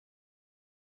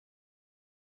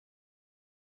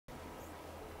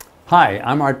Hi,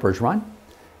 I'm Art Bergeron,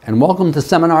 and welcome to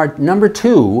seminar number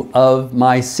 2 of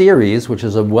my series, which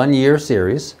is a one-year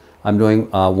series. I'm doing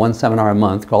one seminar a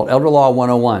month called Elder Law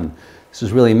 101. This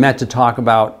is really meant to talk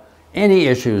about any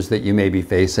issues that you may be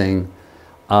facing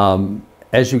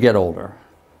as you get older.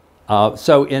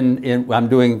 I'm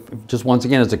doing, just once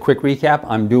again as a quick recap,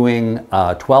 I'm doing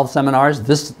 12 seminars.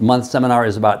 This month's seminar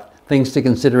is about things to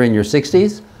consider in your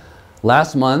 60s.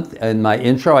 Last month, in my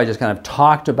intro, I just kind of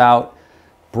talked about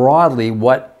broadly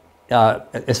what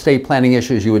estate planning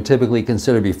issues you would typically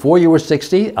consider before you were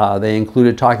 60. They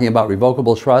included talking about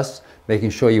revocable trusts,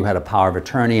 making sure you had a power of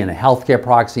attorney and a healthcare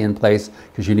proxy in place,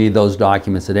 because you need those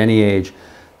documents at any age.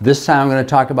 This time I'm going to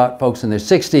talk about folks in their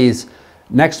 60s.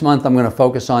 Next month I'm going to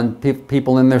focus on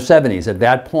people in their 70s. At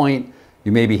that point,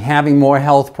 you may be having more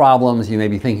health problems, you may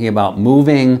be thinking about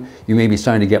moving, you may be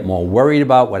starting to get more worried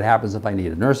about what happens if I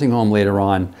need a nursing home later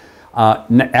on.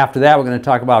 After that, we're going to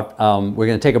talk about, we're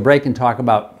going to take a break and talk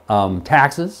about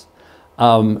taxes.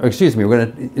 Excuse me,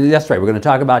 that's right, we're going to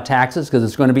talk about taxes because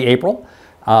it's going to be April.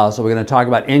 So we're going to talk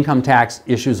about income tax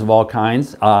issues of all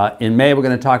kinds. In May, we're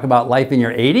going to talk about life in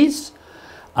your 80s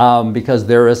because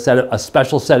there is a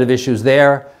special set of issues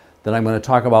there. Then I'm going to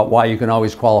talk about why you can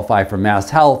always qualify for mass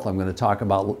health. I'm going to talk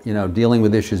about, dealing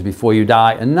with issues before you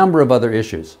die, a number of other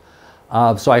issues.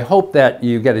 So I hope that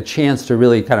you get a chance to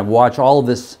really kind of watch all of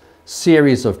this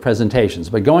series of presentations.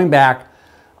 But going back,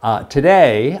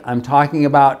 today I'm talking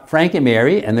about Frank and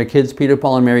Mary and their kids Peter,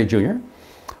 Paul, and Mary Jr.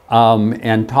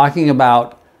 And talking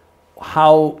about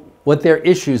what their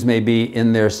issues may be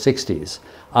in their 60s.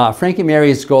 Frank and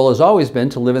Mary's goal has always been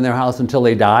to live in their house until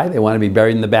they die. They want to be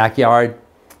buried in the backyard.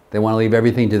 They want to leave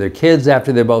everything to their kids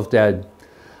after they're both dead.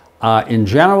 In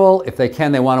general, if they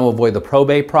can, they want to avoid the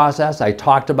probate process. I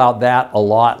talked about that a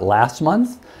lot last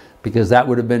month because that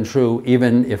would have been true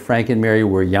even if Frank and Mary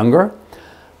were younger.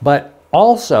 But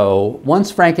also,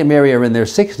 once Frank and Mary are in their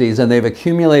 60s and they've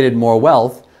accumulated more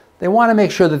wealth, they want to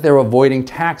make sure that they're avoiding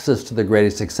taxes to the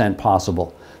greatest extent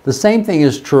possible. The same thing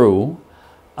is true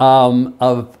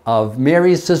of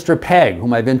Mary's sister Peg,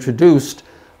 whom I've introduced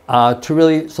so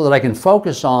that I can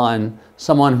focus on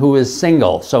someone who is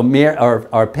single. So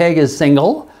Peg is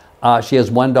single. She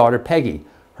has one daughter, Peggy.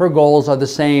 Her goals are the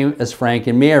same as Frank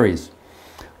and Mary's.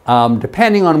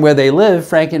 Depending on where they live,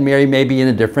 Frank and Mary may be in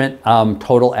a different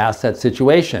total asset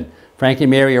situation. Frank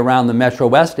and Mary around the Metro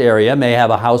West area may have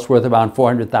a house worth about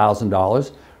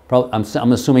 $400,000.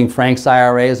 I'm assuming Frank's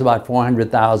IRA is about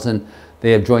 $400,000.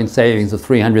 They have joint savings of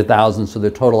 $300,000, so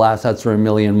their total assets are $1.1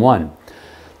 million.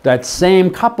 That same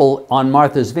couple on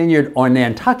Martha's Vineyard or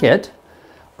Nantucket,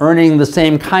 earning the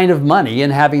same kind of money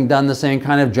and having done the same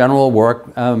kind of general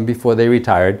work before they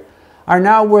retired, are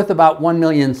now worth about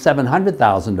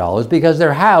 $1,700,000 because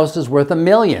their house is worth $1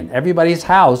 million. Everybody's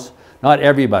house, not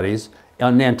everybody's,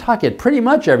 on Nantucket, pretty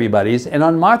much everybody's, and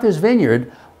on Martha's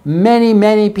Vineyard, many,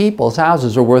 many people's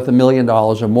houses are worth $1 million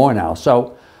or more now.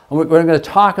 So we're going to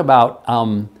talk about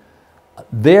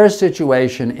their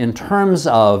situation in terms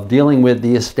of dealing with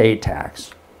the estate tax.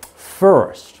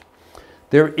 First,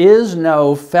 there is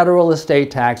no federal estate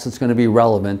tax that's going to be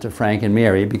relevant to Frank and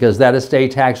Mary because that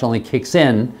estate tax only kicks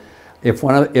in if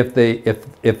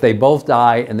they both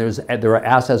die and there are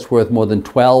assets worth more than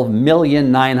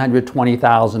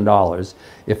 $12,920,000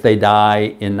 if they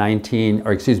die in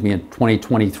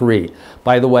 2023.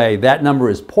 By the way, that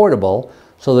number is portable,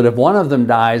 so that if one of them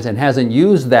dies and hasn't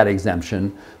used that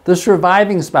exemption, the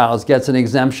surviving spouse gets an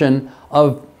exemption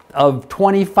of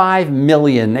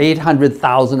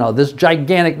 $25,800,000, this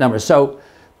gigantic number. So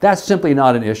that's simply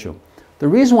not an issue. The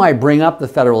reason why I bring up the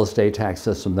federal estate tax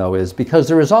system, though, is because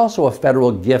there is also a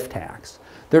federal gift tax.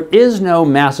 There is no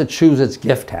Massachusetts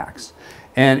gift tax.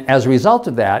 And as a result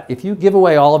of that, if you give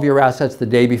away all of your assets the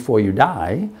day before you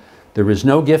die, there is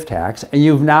no gift tax, and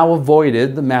you've now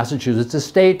avoided the Massachusetts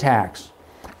estate tax.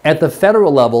 At the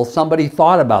federal level, somebody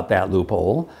thought about that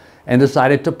loophole and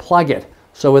decided to plug it.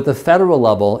 So at the federal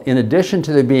level, in addition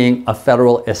to there being a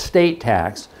federal estate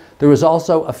tax, there is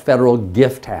also a federal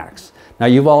gift tax. Now,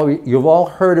 you've all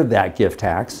heard of that gift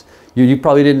tax. You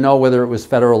probably didn't know whether it was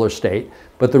federal or state,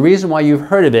 but the reason why you've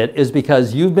heard of it is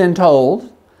because you've been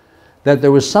told that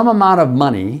there was some amount of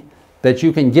money that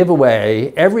you can give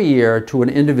away every year to an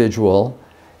individual,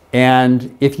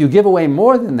 and if you give away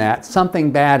more than that,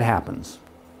 something bad happens.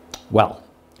 Well,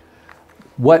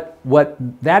 what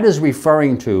that is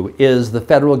referring to is the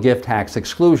federal gift tax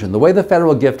exclusion. The way the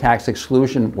federal gift tax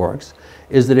exclusion works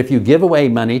is that if you give away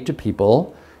money to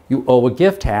people, you owe a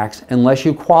gift tax unless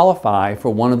you qualify for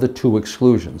one of the two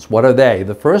exclusions. What are they?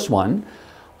 The first one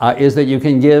is that you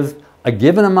can give a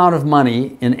given amount of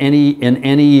money in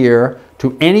any year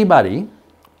to anybody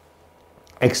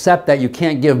except that you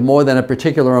can't give more than a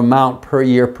particular amount per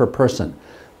year per person.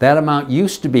 That amount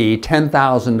used to be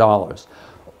 $10,000.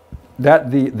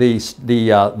 That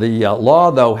the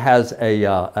law, though, has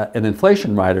an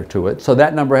inflation rider to it, so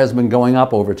that number has been going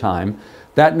up over time.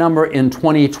 That number in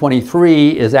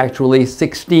 2023 is actually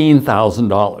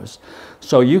 $16,000.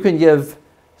 So you can give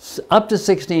up to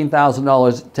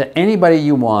 $16,000 to anybody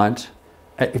you want,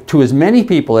 to as many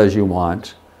people as you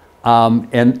want,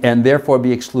 and therefore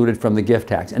be excluded from the gift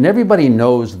tax. And everybody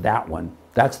knows that one.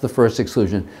 That's the first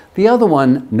exclusion. The other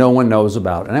one, no one knows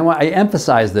about. And I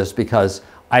emphasize this because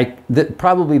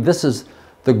probably this is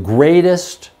the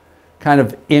greatest kind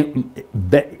of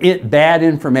bad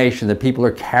information that people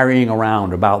are carrying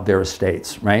around about their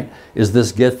estates, right? Is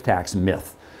this gift tax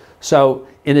myth. So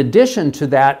in addition to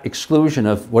that exclusion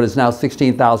of what is now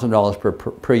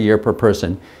 $16,000 per year per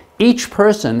person, each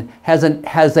person has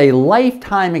a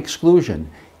lifetime exclusion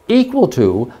equal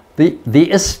to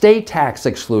the estate tax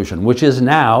exclusion, which is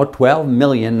now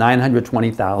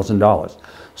 $12,920,000.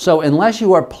 So unless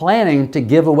you are planning to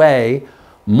give away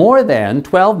more than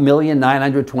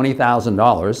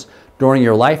 $12,920,000 during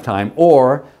your lifetime,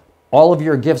 or all of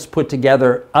your gifts put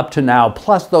together up to now,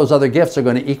 plus those other gifts are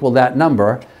going to equal that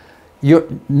number,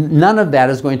 none of that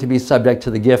is going to be subject to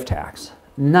the gift tax.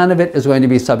 None of it is going to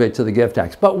be subject to the gift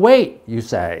tax. But wait, you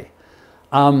say,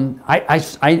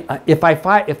 if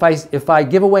I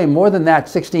give away more than that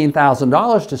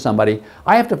 $16,000 to somebody,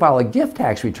 I have to file a gift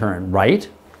tax return, right?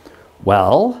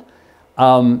 Well,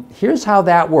 here's how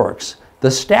that works.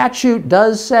 The statute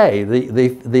does say,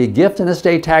 the gift and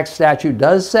estate tax statute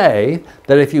does say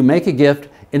that if you make a gift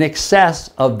in excess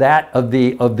of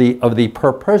the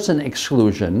per person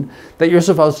exclusion, that you're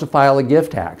supposed to file a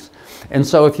gift tax. And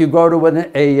so if you go to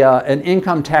an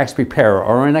income tax preparer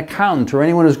or an accountant or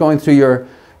anyone who's going through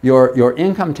your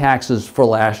income taxes for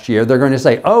last year, they're going to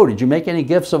say, oh, did you make any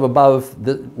gifts of above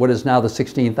what is now the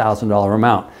 $16,000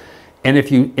 amount? And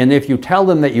if you tell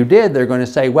them that you did, they're going to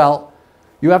say, well,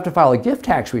 you have to file a gift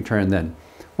tax return then.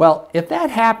 Well, if that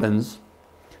happens,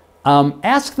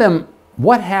 ask them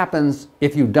what happens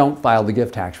if you don't file the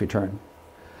gift tax return.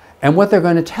 And what they're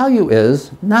going to tell you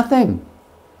is nothing.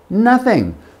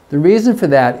 Nothing. The reason for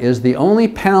that is the only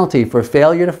penalty for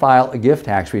failure to file a gift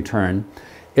tax return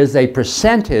is a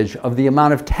percentage of the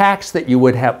amount of tax that you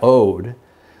would have owed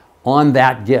on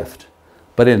that gift.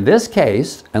 But in this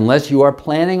case, unless you are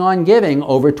planning on giving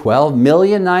over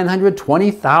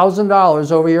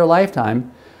 $12,920,000 over your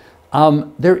lifetime,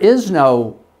 there is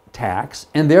no tax,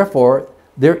 and therefore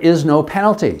there is no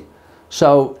penalty.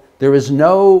 So there is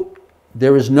no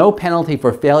penalty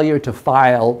for failure to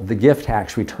file the gift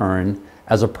tax return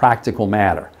as a practical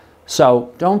matter.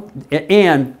 So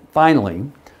and finally,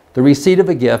 the receipt of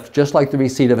a gift, just like the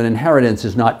receipt of an inheritance,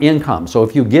 is not income. So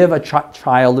if you give a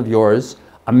child of yours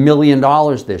 $1 million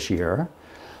this year,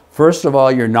 first of all,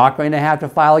 you're not going to have to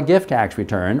file a gift tax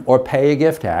return or pay a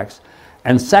gift tax.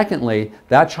 And secondly,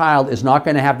 that child is not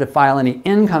going to have to file any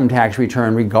income tax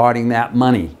return regarding that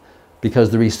money, because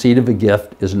the receipt of a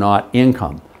gift is not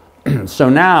income. So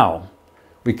now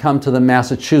we come to the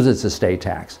Massachusetts estate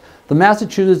tax. The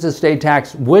Massachusetts estate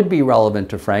tax would be relevant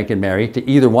to Frank and Mary, to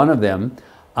either one of them,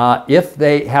 if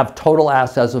they have total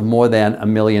assets of more than $1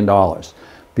 million.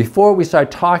 Before we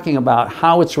start talking about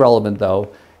how it's relevant,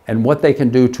 though, and what they can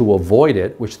do to avoid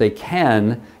it, which they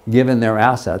can given their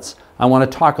assets, I want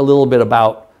to talk a little bit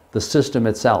about the system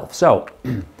itself. So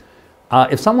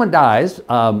if someone dies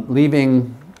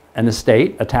leaving an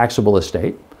estate, a taxable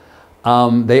estate,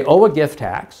 they owe a gift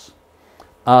tax.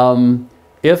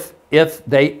 If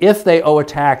they owe a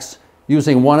tax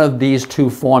using one of these two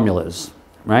formulas,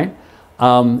 right?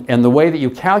 And the way that you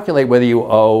calculate whether you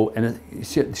owe,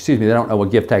 excuse me, they don't owe a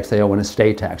gift tax, they owe an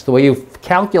estate tax. The way you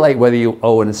calculate whether you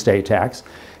owe an estate tax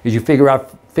is you figure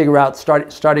out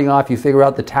starting off, you figure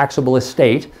out the taxable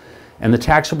estate, and the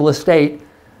taxable estate,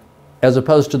 as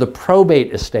opposed to the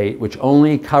probate estate, which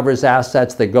only covers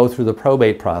assets that go through the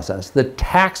probate process, the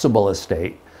taxable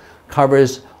estate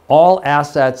covers all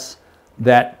assets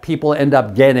that people end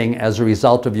up getting as a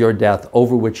result of your death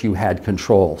over which you had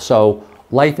control. So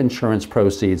life insurance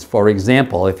proceeds, for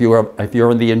example, if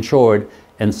you're the insured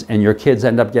and your kids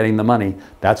end up getting the money,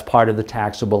 that's part of the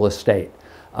taxable estate.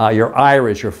 Your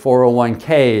IRAs, your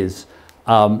 401ks,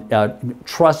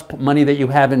 trust money that you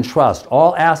have in trust,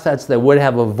 all assets that would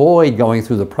have a void going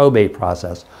through the probate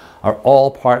process are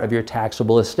all part of your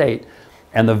taxable estate.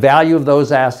 And the value of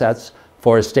those assets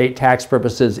for estate tax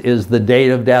purposes is the date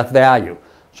of death value.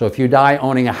 So if you die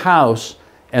owning a house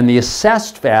and the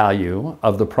assessed value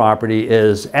of the property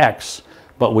is X,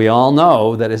 but we all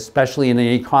know that especially in an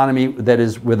economy that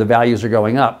is where the values are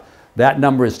going up, that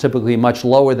number is typically much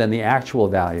lower than the actual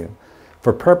value.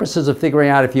 For purposes of figuring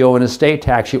out if you owe an estate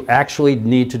tax, you actually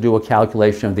need to do a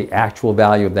calculation of the actual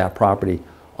value of that property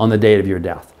on the date of your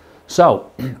death.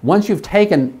 So once you've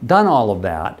done all of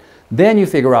that, then you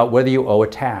figure out whether you owe a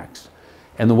tax.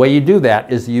 And the way you do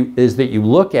that is that you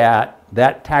look at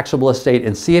that taxable estate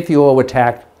and see if you owe a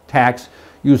tax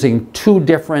using two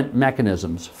different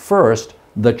mechanisms. First,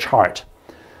 the chart.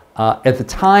 At the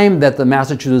time that the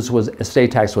Massachusetts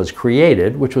estate tax was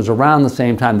created, which was around the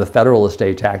same time the federal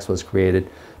estate tax was created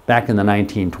back in the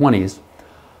 1920s,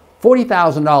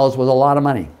 $40,000 was a lot of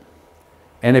money.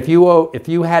 And if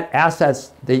you had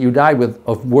assets that you died with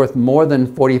worth more than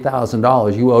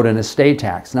 $40,000, you owed an estate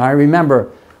tax. Now I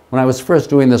remember when I was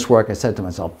first doing this work, I said to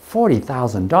myself,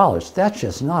 $40,000, that's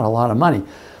just not a lot of money.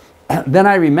 Then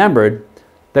I remembered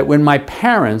that when my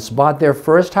parents bought their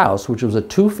first house, which was a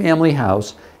two-family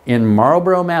house in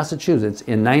Marlborough, Massachusetts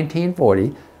in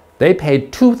 1940, they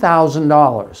paid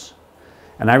 $2,000.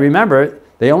 And I remember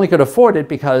they only could afford it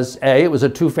because A, it was a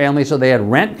two-family, so they had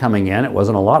rent coming in. It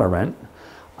wasn't a lot of rent.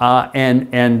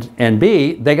 And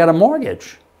B, they got a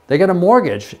mortgage. They got a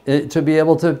mortgage to be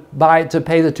able to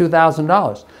pay the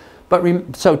 $2,000.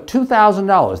 So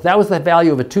 $2,000, that was the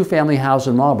value of a two-family house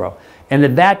in Marlborough. And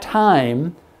at that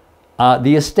time,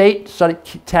 the estate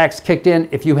tax kicked in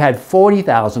if you had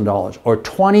 $40,000 or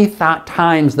 20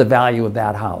 times the value of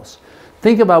that house.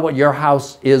 Think about what your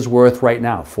house is worth right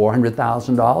now,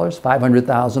 $400,000,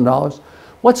 $500,000.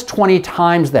 What's 20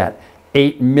 times that?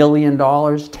 $8 million,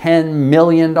 $10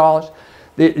 million?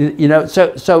 You know,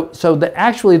 so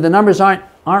actually the numbers aren't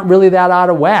really that out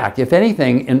of whack. If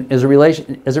anything, as it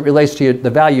relates to the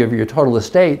value of your total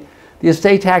estate, the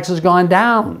estate tax has gone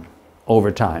down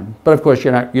over time. But of course,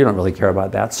 you don't really care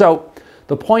about that. So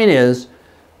the point is,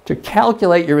 to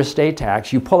calculate your estate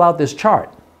tax, you pull out this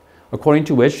chart, according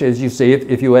to which, as you see,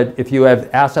 if you have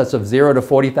assets of $0 to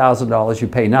 $40,000, you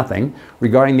pay nothing.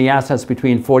 Regarding the assets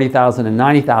between $40,000 and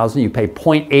 $90,000, you pay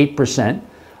 0.8%.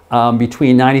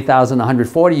 Between $90,000 and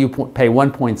 $140,000, you pay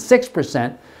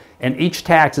 1.6%. And each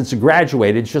tax, it's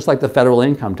graduated, it's just like the federal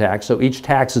income tax. So each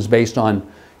tax is based on,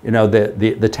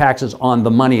 the taxes on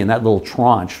the money in that little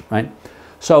tranche, right?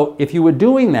 So if you were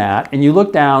doing that and you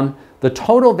look down, the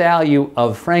total value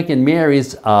of Frank and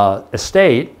Mary's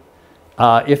estate,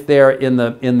 if they're in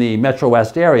the Metro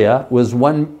West area, was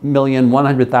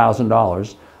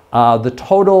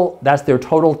 $1,100,000. That's their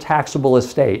total taxable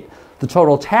estate. The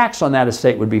total tax on that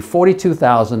estate would be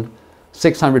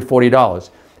 $42,640.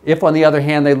 If, on the other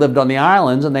hand, they lived on the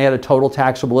islands and they had a total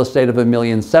taxable estate of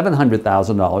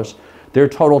 $1,700,000, their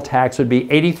total tax would be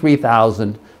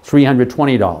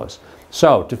 $83,320.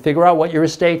 So, to figure out what your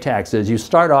estate tax is, you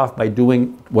start off by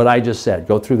doing what I just said.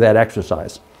 Go through that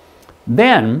exercise.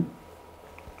 Then,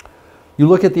 you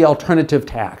look at the alternative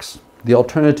tax. The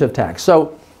alternative tax.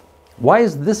 So, why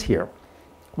is this here?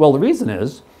 Well, the reason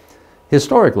is,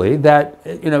 historically, that,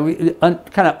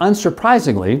 kind of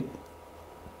unsurprisingly,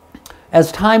 as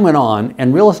time went on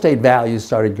and real estate values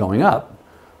started going up,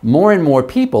 more and more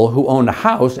people who owned a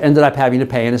house ended up having to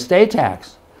pay an estate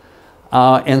tax.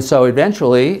 And so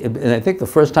eventually, and I think the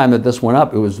first time that this went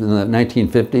up, it was in the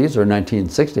 1950s or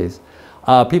 1960s,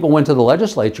 people went to the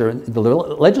legislature, the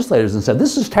legislators, and said,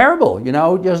 "This is terrible.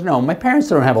 My parents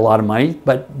don't have a lot of money,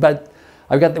 but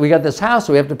we got this house,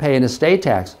 so we have to pay an estate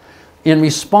tax." In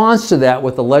response to that,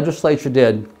 what the legislature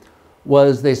did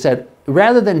was they said,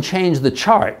 rather than change the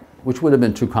chart, which would have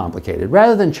been too complicated,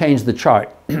 rather than change the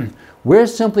chart, we're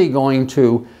simply going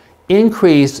to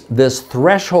increase this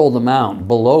threshold amount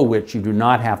below which you do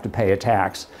not have to pay a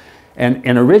tax.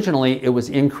 And originally it was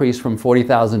increased from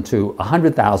 $40,000 to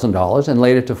 $100,000, and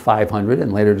later to $500,000,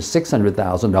 and later to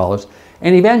 $600,000,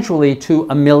 and eventually to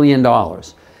 $1 million.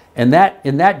 And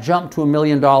that jump to $1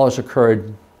 million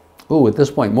occurred, at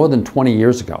this point, more than 20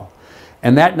 years ago.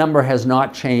 And that number has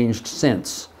not changed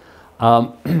since.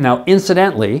 Now,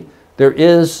 incidentally, there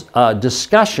is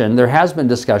discussion, there has been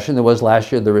discussion, there was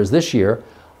last year, there is this year,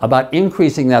 about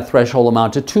increasing that threshold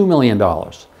amount to $2 million.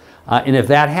 And if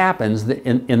that happens,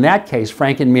 in that case,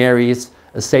 Frank and Mary's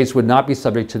estates would not be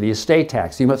subject to the estate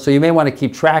tax. So you may want to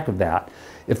keep track of that.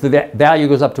 If the value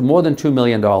goes up to more than $2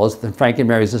 million, then Frank and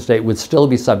Mary's estate would still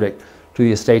be subject to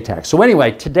the estate tax. So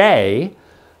anyway, today,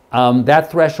 that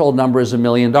threshold number is $1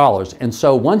 million. And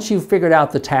so once you've figured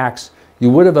out the tax you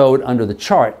would have owed under the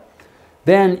chart,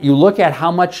 then you look at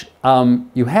how much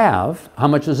you have, how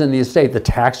much is in the estate, the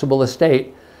taxable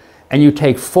estate, and you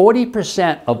take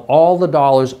 40% of all the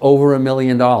dollars over $1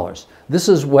 million. This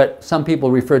is what some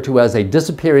people refer to as a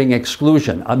disappearing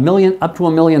exclusion. Up to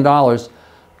 $1 million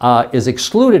is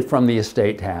excluded from the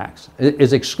estate tax,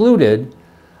 is excluded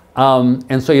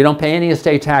And so you don't pay any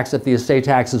estate tax if the estate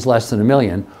tax is less than $1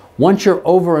 million. Once you're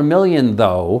over $1 million,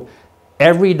 though,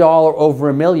 every dollar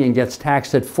over $1 million gets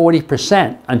taxed at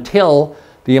 40% until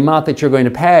the amount that you're going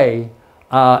to pay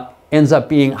ends up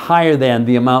being higher than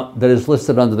the amount that is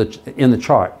listed in the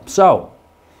chart. So,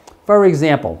 for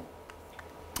example,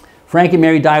 Frank and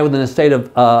Mary die with an estate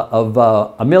of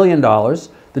 $1 million.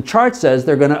 The chart says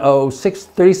they're going to owe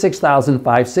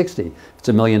 $36,560. It's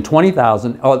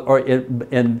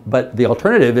 $1,020,000, but the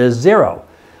alternative is zero.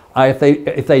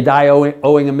 If they die owing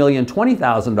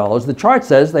 $1,020,000, the chart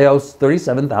says they owe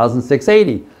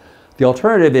 $37,680. The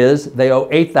alternative is they owe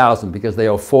 $8,000 because they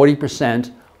owe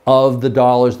 40% of the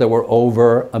dollars that were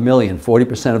over $1 million,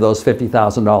 40% of those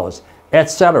 $50,000,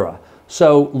 etc.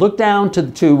 So look down to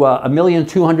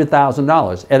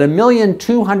 $1,200,000. At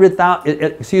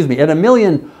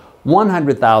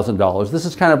 $1,100,000, this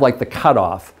is kind of like the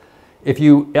cutoff. If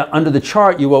you under the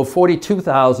chart you owe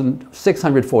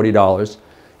 $42,640.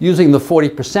 Using the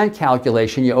 40%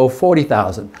 calculation, you owe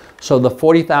 $40,000. So the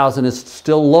 $40,000 is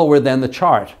still lower than the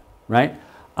chart, right?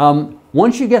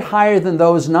 Once you get higher than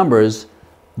those numbers,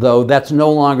 though, that's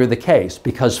no longer the case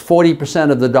because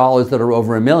 40% of the dollars that are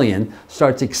over $1 million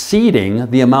starts exceeding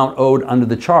the amount owed under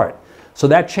the chart. So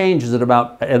that changes at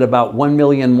about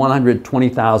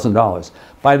 $1,120,000.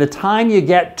 By the time you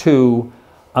get to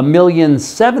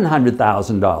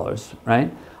 $1,700,000,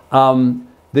 right?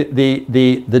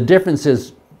 The difference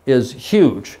is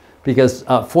huge because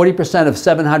 40% of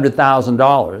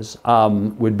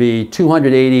 $700,000 would be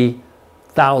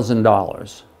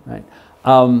 $280,000, right?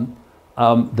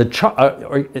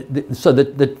 So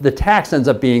the tax ends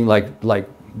up being like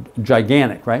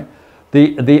gigantic, right?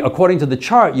 According to the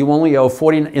chart, you only owe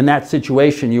in that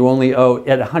situation, you only owe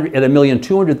at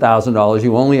 $1,200,000,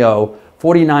 you only owe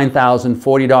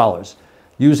 $49,040.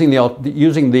 Using the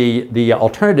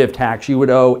alternative tax, you would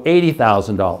owe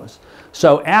 $80,000.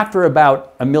 So after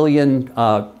about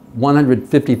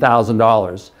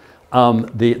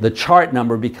 $1,150,000, the chart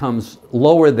number becomes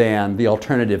lower than the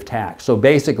alternative tax. So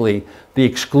basically, the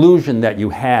exclusion that you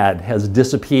had has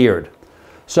disappeared.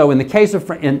 So in the case of,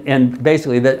 and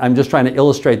basically I'm just trying to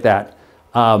illustrate that.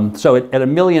 So at $1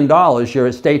 million, your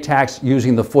estate tax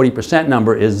using the 40%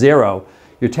 number is zero.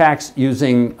 Your tax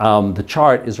using the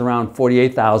chart is around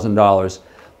 $48,000.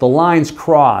 The lines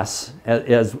cross,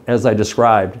 as I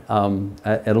described,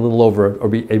 at a little over, or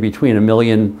between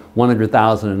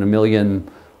 $1,100,000 and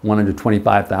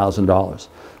 $1,125,000.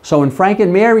 So in Frank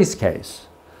and Mary's case,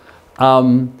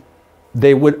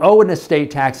 they would owe an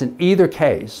estate tax in either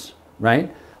case,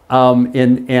 right?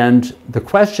 And the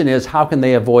question is, how can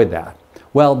they avoid that?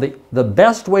 Well, the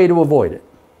best way to avoid it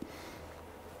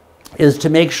is to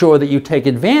make sure that you take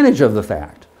advantage of the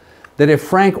fact that if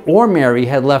Frank or Mary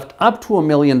had left up to $1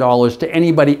 million to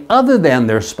anybody other than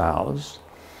their spouse,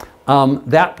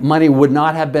 that money would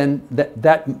not have been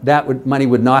money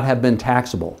would not have been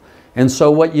taxable. And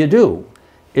so what you do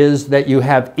is that you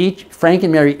have Frank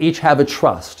and Mary each have a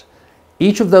trust.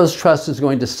 Each of those trusts is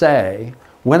going to say,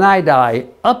 when I die,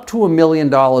 up to $1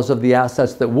 million of the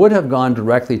assets that would have gone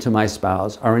directly to my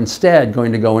spouse are instead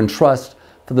going to go in trust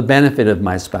for the benefit of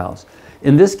my spouse.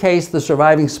 In this case, the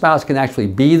surviving spouse can actually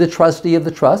be the trustee of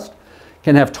the trust,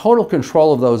 can have total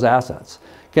control of those assets,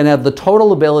 can have the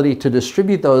total ability to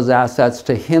distribute those assets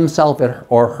to himself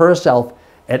or herself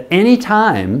at any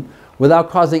time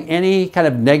without causing any kind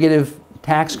of negative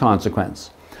tax consequence.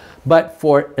 But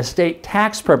for estate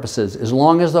tax purposes, as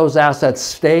long as those assets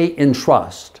stay in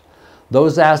trust,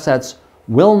 those assets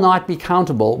will not be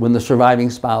countable when the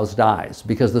surviving spouse dies,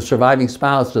 because the surviving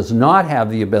spouse does not have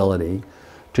the ability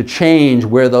to change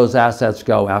where those assets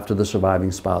go after the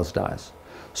surviving spouse dies.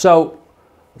 So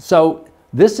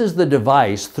this is the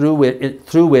device through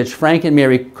which Frank and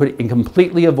Mary could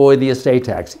completely avoid the estate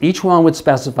tax. Each one would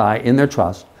specify in their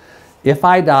trust, if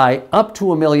I die, up to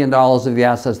 $1 million of the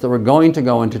assets that were going to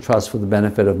go into trust for the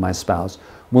benefit of my spouse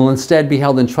will instead be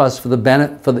held in trust for the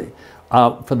benefit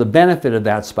of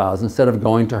that spouse instead of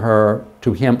going to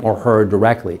him or her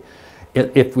directly.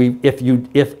 If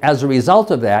as a result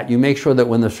of that, you make sure that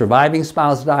when the surviving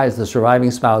spouse dies, the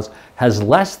surviving spouse has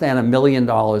less than $1 million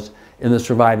in the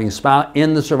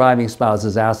surviving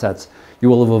spouse's assets, you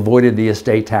will have avoided the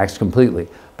estate tax completely.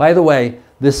 By the way,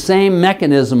 the same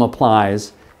mechanism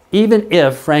applies even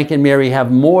if Frank and Mary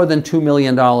have more than $2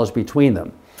 million between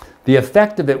them. The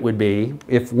effect of it would be,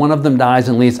 if one of them dies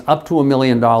and leaves up to $1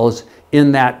 million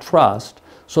in that trust,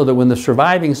 so that when the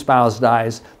surviving spouse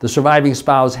dies, the surviving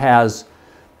spouse has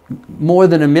more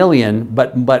than $1 million,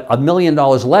 but $1 million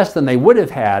less than they would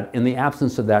have had in the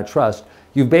absence of that trust,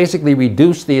 you've basically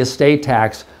reduced the estate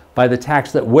tax by the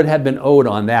tax that would have been owed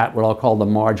on that, what I'll call the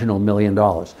marginal $1 million.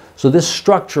 So this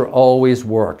structure always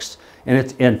works.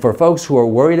 And for folks who are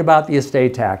worried about the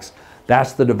estate tax,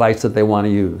 that's the device that they want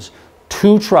to use.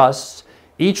 2 trusts,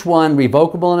 each one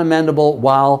revocable and amendable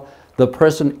while the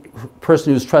person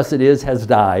whose trust it is has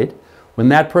died. When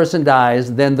that person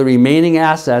dies, then the remaining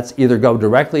assets either go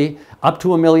directly up to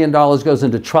 $1 million goes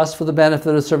into trust for the benefit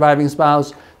of the surviving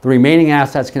spouse. The remaining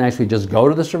assets can actually just go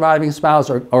to the surviving spouse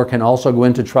or can also go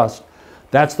into trust.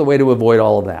 That's the way to avoid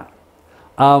all of that.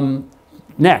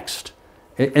 Next,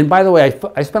 and by the way,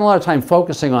 I spent a lot of time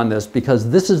focusing on this because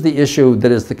this is the issue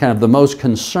that is the kind of the most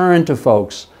concern to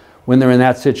folks when they're in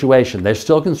that situation. They're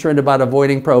still concerned about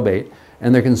avoiding probate,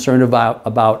 and they're concerned about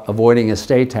avoiding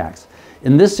estate tax.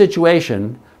 In this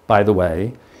situation, by the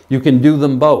way, you can do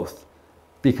them both,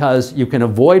 because you can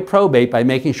avoid probate by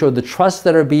making sure the trusts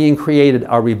that are being created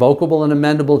are revocable and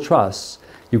amendable trusts.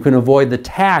 You can avoid the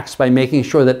tax by making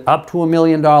sure that up to $1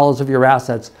 million of your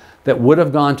assets that would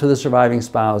have gone to the surviving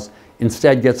spouse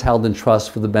instead gets held in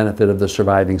trust for the benefit of the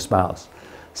surviving spouse.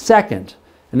 Second,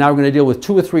 and now we're going to deal with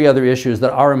 2 or 3 other issues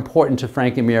that are important to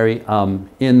Frank and Mary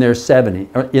in their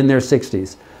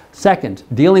 60s. Second,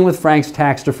 dealing with Frank's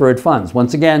tax-deferred funds.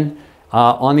 Once again,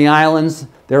 on the islands,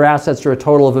 their assets are a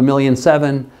total of $1.7 million.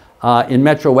 In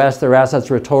Metro West, their assets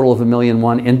are a total of $1.1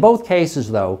 million. In both cases,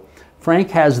 though,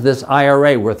 Frank has this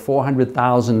IRA worth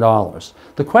 $400,000.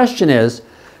 The question is,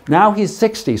 now he's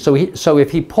 60, so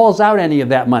if he pulls out any of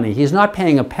that money, he's not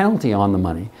paying a penalty on the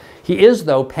money. He is,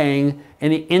 though, paying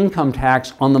any income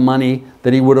tax on the money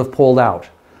that he would have pulled out.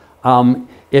 Once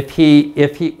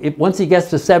he gets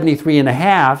to 73 and a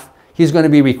half, he's going to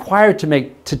be required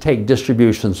to take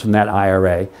distributions from that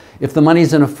IRA. If the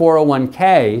money's in a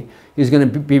 401k, he's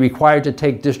going to be required to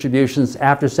take distributions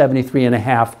after 73 and a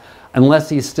half unless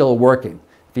he's still working.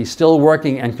 If he's still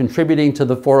working and contributing to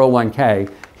the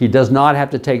 401k, he does not have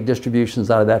to take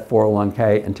distributions out of that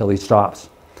 401k until he stops.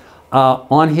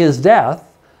 On his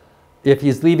death, if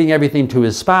he's leaving everything to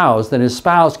his spouse, then his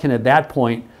spouse can at that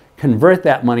point convert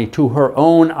that money to her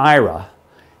own IRA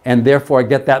and therefore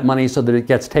get that money so that it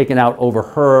gets taken out over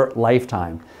her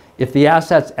lifetime. If the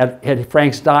assets at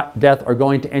Frank's death are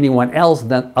going to anyone else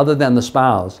other than the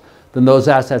spouse, then those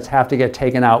assets have to get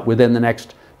taken out within the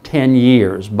next 10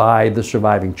 years by the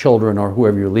surviving children or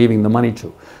whoever you're leaving the money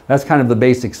to. That's kind of the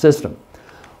basic system.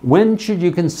 When should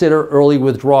you consider early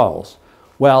withdrawals?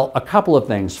 Well, a couple of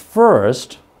things.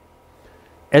 First,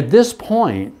 at this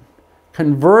point,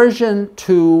 conversion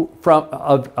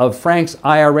of Frank's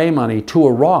IRA money to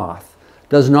a Roth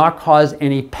does not cause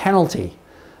any penalty.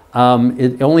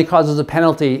 It only causes a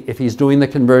penalty if he's doing the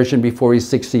conversion before he's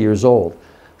 60 years old.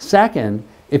 Second,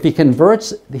 if he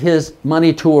converts his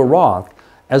money to a Roth,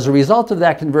 as a result of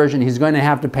that conversion, he's going to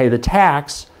have to pay the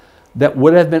tax that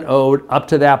would have been owed up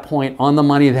to that point on the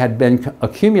money that had been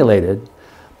accumulated.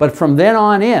 But from then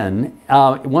on in,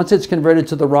 once it's converted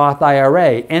to the Roth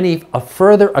IRA, a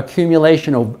further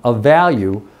accumulation of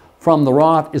value from the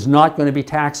Roth is not going to be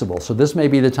taxable. So this may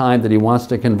be the time that he wants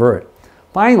to convert.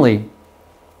 Finally,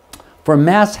 for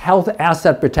mass health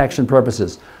asset protection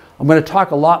purposes, I'm going to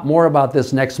talk a lot more about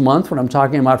this next month when I'm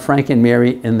talking about Frank and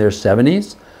Mary in their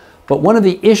 70s. But one of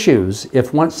the issues,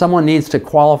 if someone needs to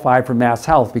qualify for mass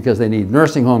health because they need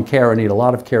nursing home care or need a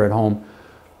lot of care at home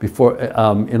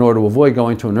in order to avoid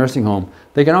going to a nursing home,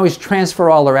 they can always transfer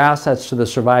all their assets to the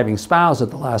surviving spouse at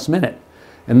the last minute.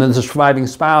 And then the surviving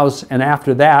spouse, and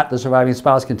after that, the surviving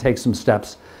spouse can take some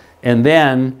steps, and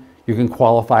then you can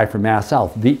qualify for mass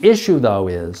health. The issue, though,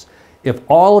 is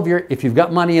if you've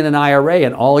got money in an IRA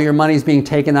and all your money is being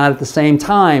taken out at the same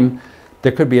time,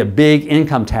 there could be a big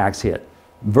income tax hit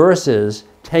versus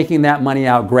taking that money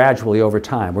out gradually over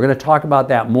time. We're going to talk about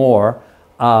that more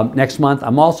next month.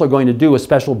 I'm also going to do a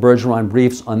special Bergeron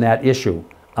Briefs on that issue.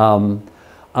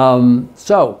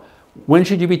 So, when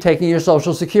should you be taking your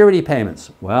Social Security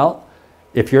payments? Well,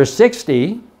 if you're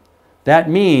 60, that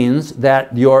means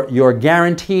that your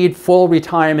guaranteed full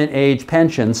retirement age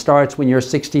pension starts when you're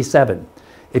 67.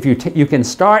 If you can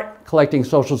start collecting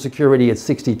Social Security at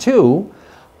 62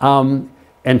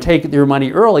 and take your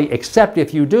money early, except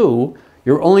if you do,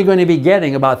 you're only going to be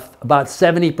getting about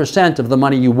 70% of the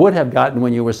money you would have gotten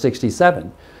when you were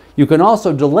 67. You can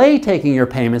also delay taking your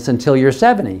payments until you're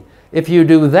 70. If you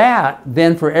do that,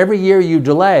 then for every year you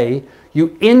delay,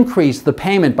 you increase the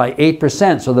payment by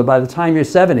 8%, so that by the time you're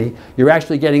 70, you're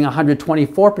actually getting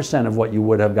 124% of what you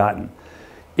would have gotten.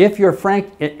 If you're Frank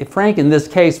in this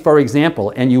case, for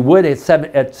example, and you would at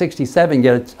 67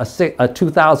 get a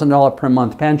 $2,000 per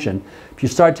month pension, if you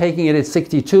start taking it at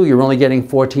 62, you're only getting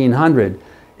 $1,400.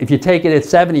 If you take it at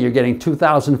 70, you're getting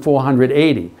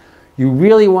 $2,480. You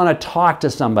really want to talk to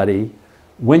somebody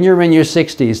when you're in your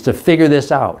 60s to figure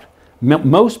this out.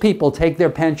 Most people take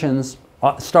their pensions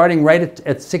starting right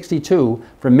at 62.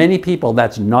 For many people,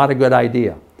 that's not a good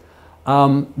idea.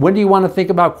 When do you want to think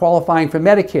about qualifying for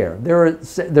Medicare?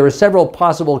 There are several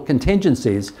possible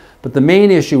contingencies, but the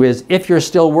main issue is if you're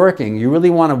still working, you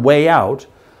really want to weigh out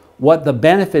what the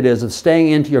benefit is of staying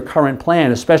into your current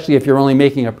plan, especially if you're only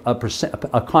making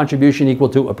a contribution equal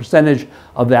to a percentage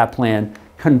of that plan,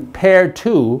 compared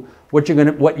to what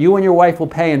you and your wife will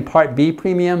pay in Part B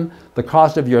premium, the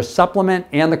cost of your supplement,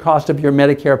 and the cost of your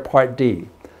Medicare Part D.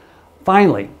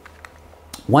 Finally,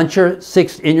 once you're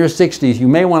in your 60s, you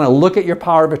may want to look at your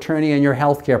power of attorney and your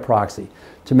healthcare proxy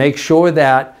to make sure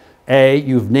that A,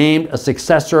 you've named a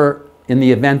successor in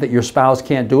the event that your spouse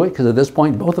can't do it, because at this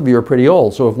point both of you are pretty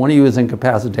old, so if one of you is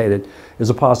incapacitated,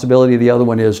 there's a possibility the other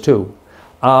one is too.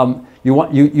 You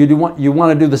want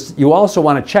to do this. You also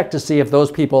want to check to see if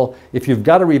those people, if you've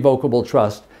got a revocable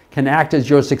trust, can act as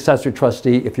your successor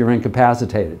trustee if you're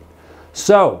incapacitated.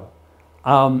 So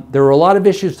there are a lot of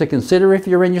issues to consider if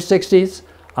you're in your 60s.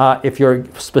 If you're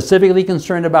specifically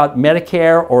concerned about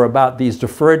Medicare or about these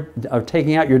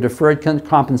taking out your deferred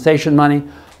compensation money,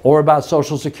 or about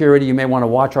Social Security, you may want to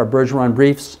watch our Bergeron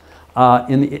briefs.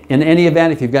 In any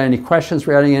event, if you've got any questions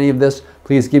regarding any of this,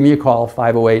 please give me a call,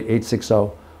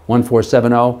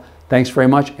 508-860-1470. Thanks very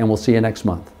much, and we'll see you next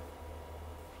month.